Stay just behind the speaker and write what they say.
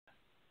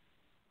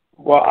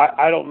Well,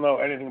 I don't know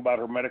anything about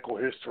her medical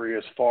history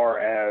as far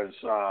as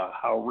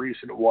how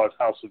recent it was,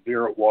 how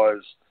severe it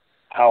was,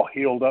 how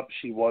healed up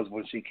she was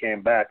when she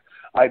came back.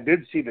 I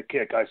did see the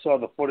kick. I saw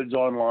the footage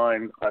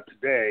online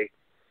today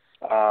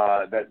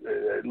that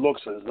it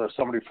looks as though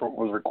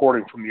was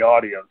recording from the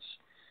audience.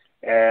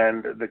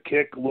 And the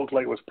kick looked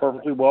like it was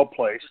perfectly well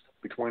placed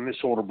between the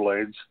shoulder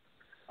blades.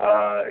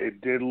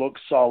 It did look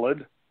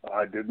solid.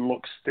 It didn't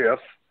look stiff.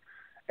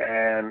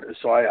 And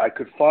so I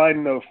could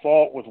find no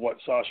fault with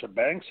what Sasha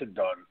Banks had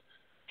done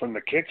from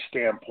the kick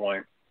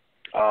standpoint.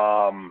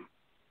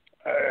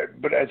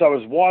 But as I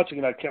was watching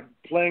it, I kept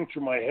playing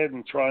through my head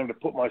and trying to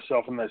put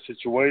myself in that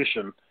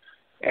situation.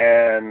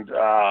 And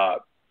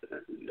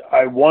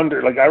I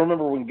wondered, like I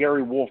remember when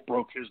Gary Wolf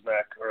broke his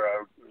neck,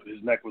 or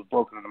his neck was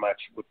broken in the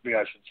match with me,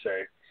 I should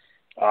say.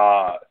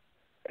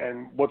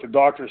 And what the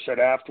doctor said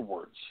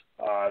afterwards,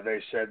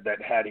 they said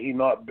that had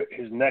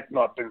his neck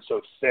not been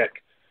so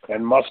thick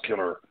and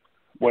muscular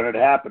when it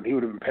happened, he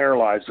would have been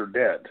paralyzed or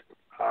dead.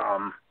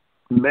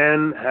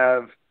 Men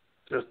have,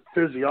 just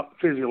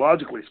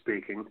physiologically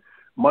speaking,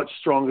 much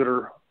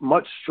stronger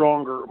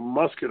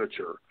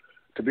musculature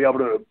to be able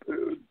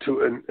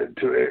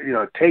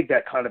to take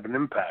that kind of an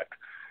impact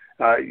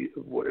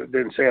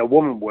than say a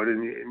woman would.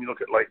 And you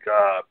look at like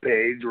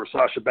Paige or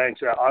Sasha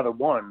Banks, either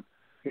one,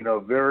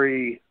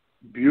 very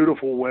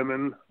beautiful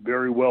women,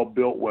 very well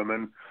built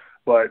women,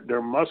 but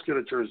their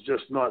musculature is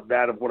just not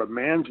that of what a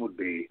man's would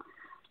be.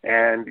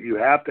 And you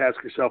have to ask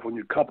yourself, when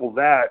you couple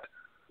that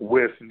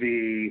with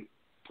the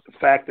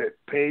fact that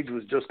Paige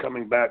was just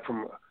coming back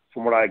from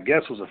what I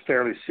guess was a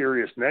fairly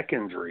serious neck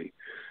injury.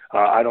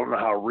 I don't know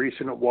how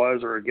recent it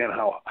was, or again,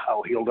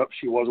 how healed up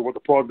she was, or what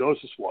the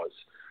prognosis was.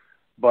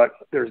 But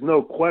there's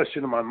no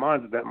question in my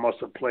mind that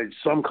must have played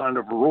some kind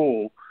of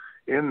role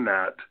in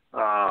that,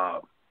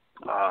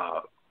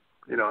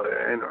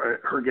 and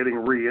her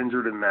getting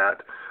re-injured in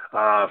that.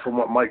 From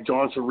what Mike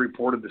Johnson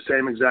reported, the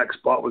same exact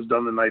spot was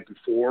done the night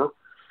before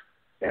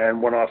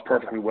and went off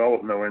perfectly well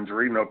with no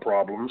injury, no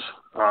problems.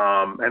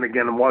 And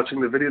again, I'm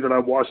watching the video that I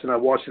watched, and I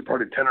watched it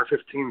probably 10 or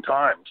 15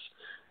 times.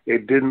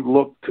 It didn't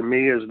look to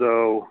me as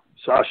though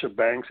Sasha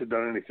Banks had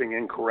done anything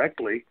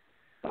incorrectly.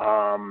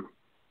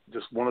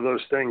 Just one of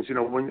those things,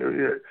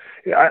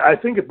 I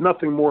think if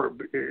nothing more,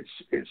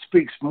 it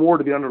speaks more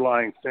to the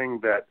underlying thing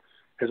that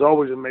has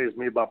always amazed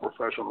me about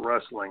professional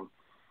wrestling.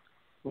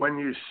 When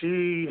you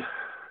see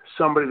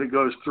somebody that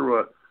goes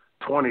through a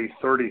 20,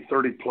 30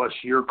 plus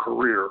year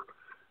career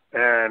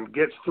and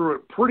gets through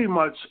it pretty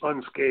much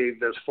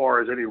unscathed as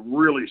far as any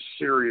really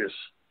serious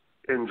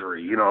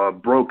injury, a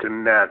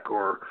broken neck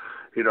or,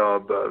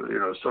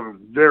 some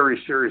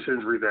very serious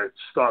injury that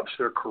stops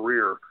their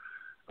career,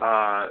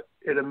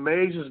 it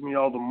amazes me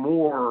all the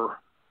more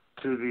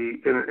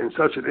in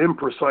such an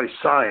imprecise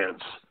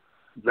science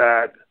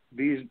that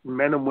these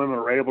men and women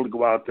are able to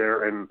go out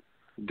there and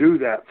do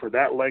that for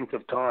that length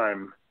of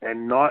time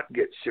and not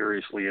get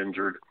seriously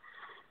injured.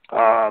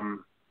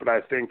 But I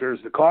think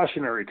there's the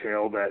cautionary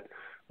tale that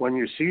when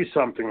you see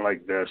something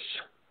like this,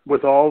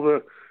 with all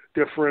the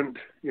different,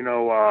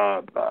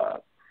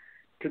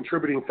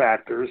 contributing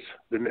factors,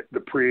 the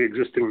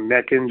pre-existing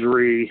neck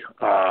injury,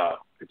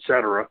 et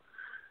cetera,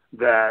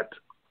 that,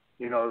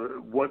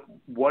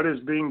 what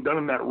is being done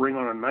in that ring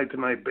on a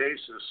night-to-night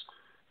basis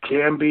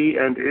can be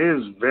and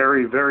is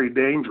very, very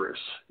dangerous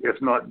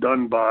if not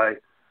done by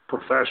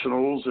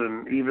professionals,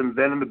 and even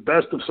then in the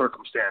best of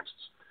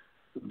circumstances.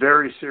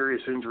 Very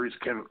serious injuries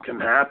can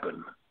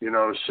happen,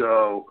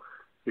 so,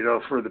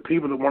 for the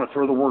people that want to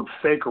throw the word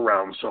fake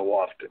around so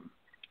often,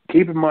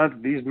 keep in mind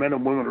that these men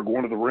and women are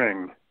going to the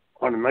ring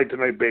on a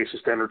night-to-night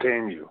basis to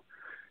entertain you.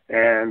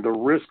 And the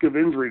risk of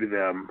injury to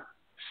them,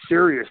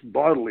 serious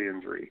bodily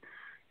injury,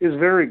 is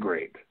very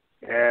great.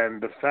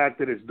 And the fact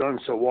that it's done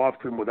so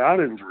often without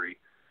injury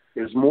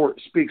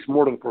speaks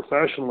more to the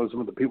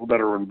professionalism of the people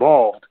that are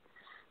involved.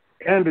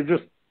 And to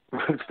just,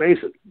 let's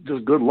face it,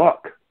 just good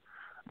luck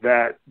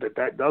that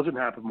doesn't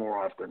happen more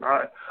often.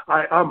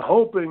 I'm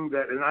hoping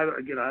that, and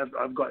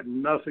I've got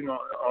nothing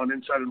on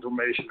inside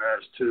information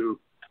as to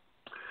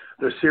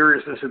the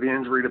seriousness of the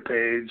injury to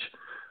Paige.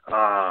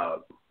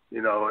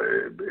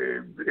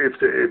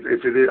 If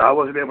it is, I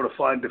wasn't able to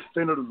find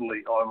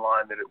definitively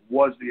online that it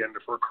was the end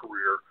of her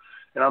career,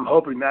 and I'm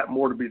hoping that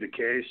more to be the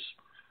case.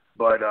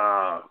 But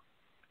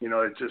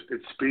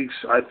it speaks,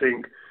 I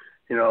think,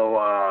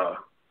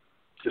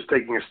 just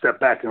taking a step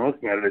back and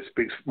looking at it, it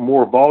speaks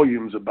more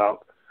volumes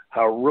about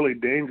how really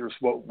dangerous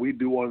what we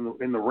do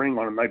in the ring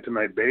on a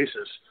night-to-night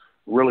basis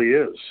really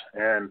is.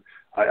 And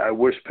I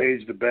wish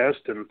Paige the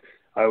best, and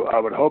I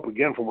would hope,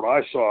 again, from what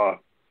I saw,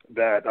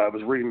 that I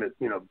was reading that,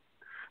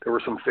 there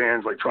were some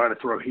fans like trying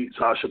to throw heat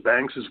Sasha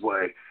Banks'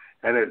 way,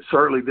 and it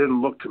certainly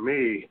didn't look to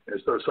me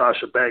as though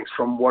Sasha Banks,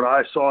 from what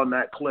I saw in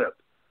that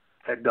clip,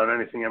 had done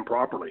anything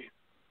improperly.